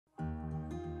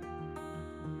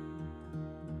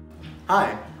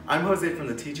Hi, I'm Jose from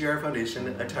the TGR Foundation,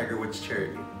 a Tiger Woods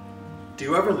charity. Do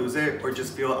you ever lose it or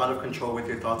just feel out of control with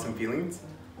your thoughts and feelings?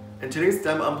 In today's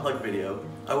STEM Unplugged video,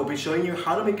 I will be showing you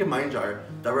how to make a mind jar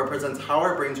that represents how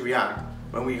our brains react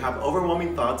when we have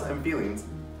overwhelming thoughts and feelings,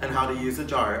 and how to use a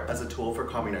jar as a tool for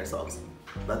calming ourselves.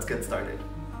 Let's get started.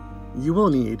 You will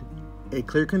need a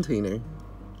clear container,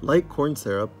 light corn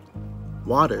syrup,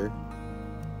 water,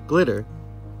 glitter,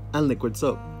 and liquid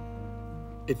soap.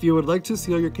 If you would like to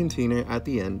seal your container at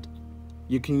the end,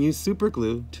 you can use super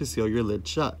glue to seal your lid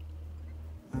shut.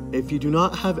 If you do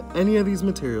not have any of these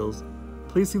materials,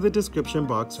 please see the description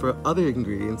box for other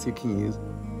ingredients you can use,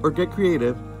 or get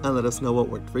creative and let us know what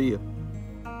worked for you.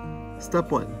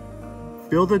 Step 1.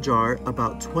 Fill the jar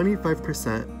about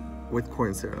 25% with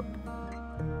corn syrup.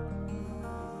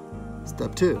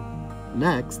 Step 2.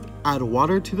 Next, add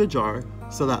water to the jar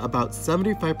so that about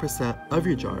 75% of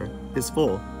your jar is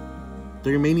full.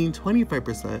 The remaining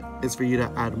 25% is for you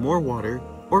to add more water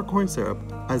or corn syrup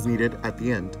as needed at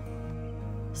the end.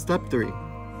 Step 3.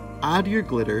 Add your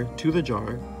glitter to the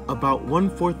jar, about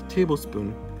 1/4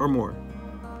 tablespoon or more.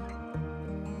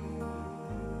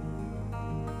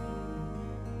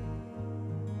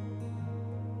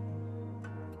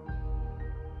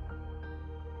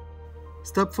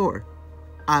 Step 4.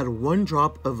 Add 1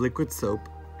 drop of liquid soap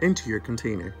into your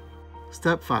container.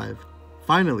 Step 5.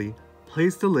 Finally,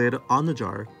 place the lid on the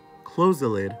jar, close the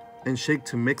lid, and shake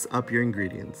to mix up your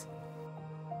ingredients.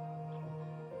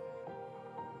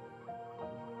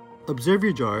 Observe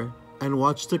your jar and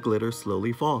watch the glitter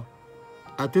slowly fall.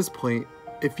 At this point,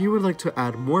 if you would like to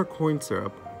add more corn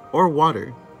syrup or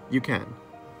water, you can.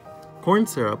 Corn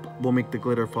syrup will make the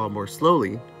glitter fall more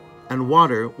slowly, and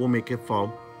water will make it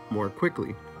fall more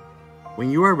quickly. When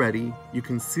you are ready, you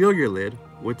can seal your lid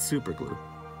with super glue.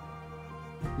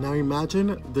 Now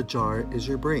imagine the jar is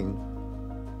your brain.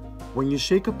 When you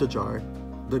shake up the jar,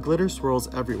 the glitter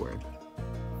swirls everywhere.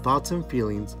 Thoughts and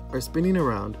feelings are spinning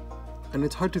around, and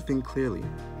it's hard to think clearly.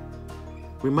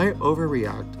 We might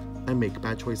overreact and make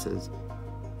bad choices.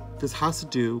 This has to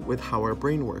do with how our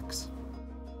brain works.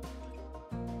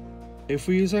 If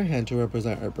we use our hand to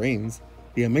represent our brains,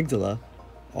 the amygdala,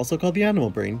 also called the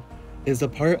animal brain, is the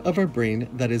part of our brain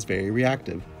that is very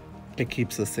reactive. It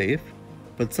keeps us safe,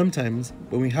 but sometimes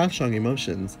when we have strong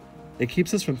emotions, it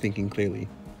keeps us from thinking clearly.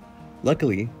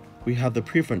 Luckily, we have the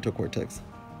prefrontal cortex,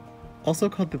 also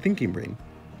called the thinking brain,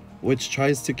 which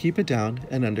tries to keep it down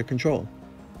and under control.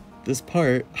 This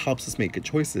part helps us make good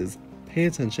choices, pay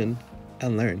attention,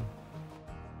 and learn.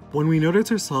 When we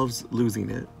notice ourselves losing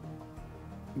it,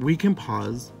 we can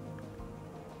pause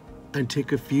and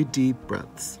take a few deep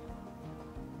breaths.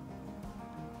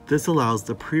 This allows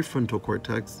the prefrontal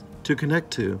cortex to connect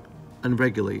to and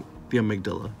regulate the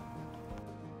amygdala.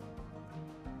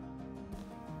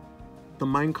 The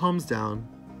mind calms down,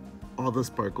 all the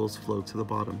sparkles flow to the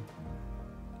bottom.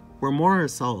 We're more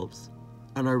ourselves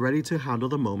and are ready to handle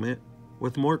the moment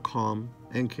with more calm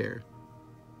and care.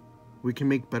 We can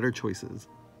make better choices.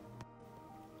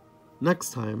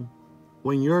 Next time,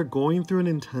 when you're going through an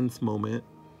intense moment,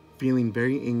 feeling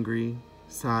very angry,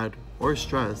 sad, or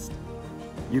stressed,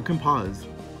 you can pause,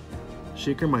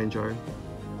 shake your mind jar,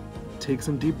 take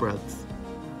some deep breaths,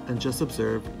 and just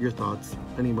observe your thoughts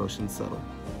and emotions settle.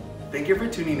 Thank you for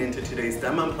tuning in to today's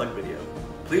STEM Unplugged video.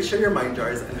 Please share your mind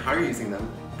jars and how you're using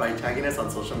them by tagging us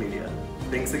on social media.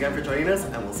 Thanks again for joining us,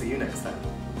 and we'll see you next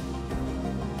time.